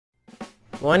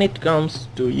When it comes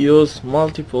to use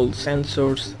multiple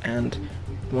sensors and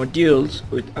modules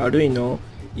with Arduino,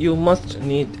 you must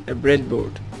need a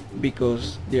breadboard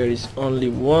because there is only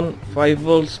one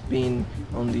 5V pin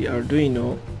on the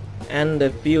Arduino and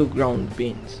a few ground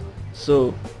pins,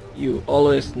 so you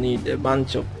always need a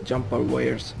bunch of jumper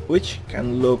wires, which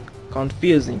can look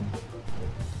confusing.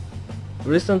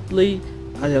 Recently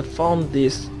I have found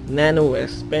this Nano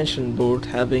expansion board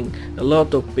having a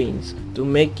lot of pins to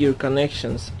make your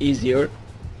connections easier.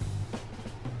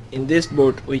 In this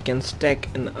board we can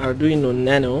stack an Arduino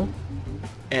Nano,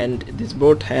 and this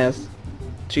board has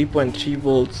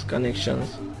 3.3V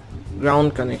connections,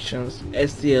 ground connections,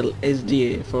 SCL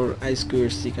SDA for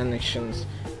I2C connections,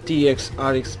 TX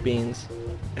RX pins,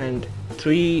 and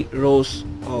 3 rows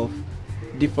of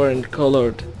different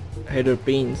colored header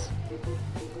pins.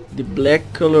 The black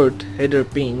colored header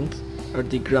pins are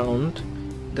the ground,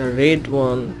 the red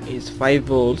one is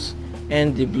 5V,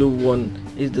 and the blue one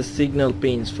is the signal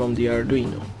pins from the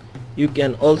Arduino. You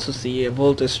can also see a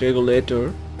voltage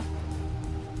regulator.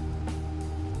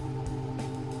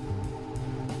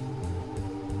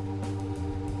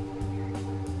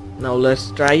 Now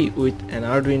let's try with an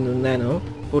Arduino Nano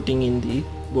putting in the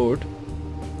board.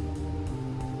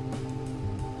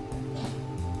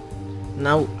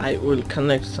 Now I will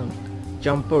connect some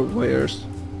jumper wires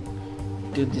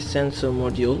to the sensor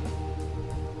module,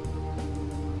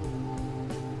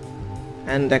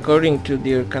 and according to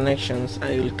their connections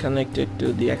I will connect it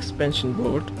to the expansion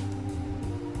board.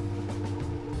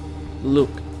 Look,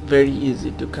 very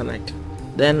easy to connect.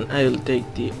 Then I will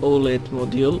take the OLED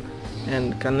module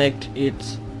and connect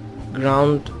its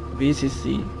ground,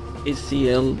 VCC,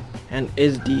 SCL and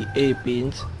SDA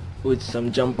pins with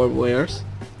some jumper wires.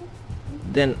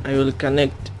 Then I will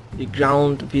connect the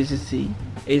ground, VCC,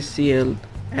 SCL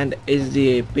and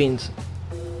SDA pins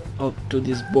up to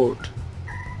this board.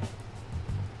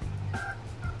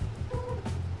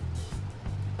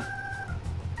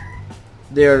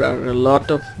 There are a lot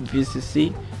of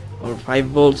VCC or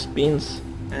 5V pins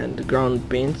and ground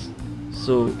pins,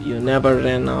 so you never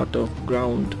ran out of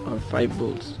ground or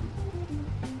 5V.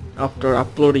 After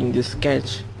uploading this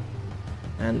sketch,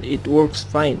 and it works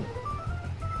fine.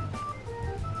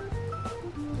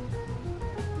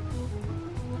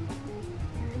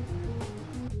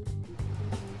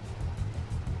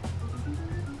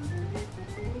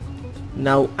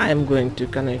 Now I am going to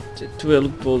connect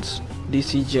 12V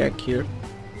DC jack here,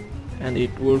 and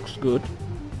it works good.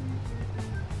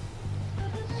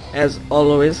 As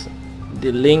always,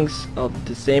 the links of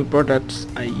the same products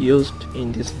I used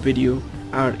in this video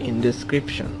are in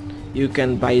description. You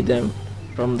can buy them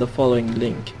from the following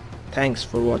link. Thanks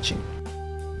for watching.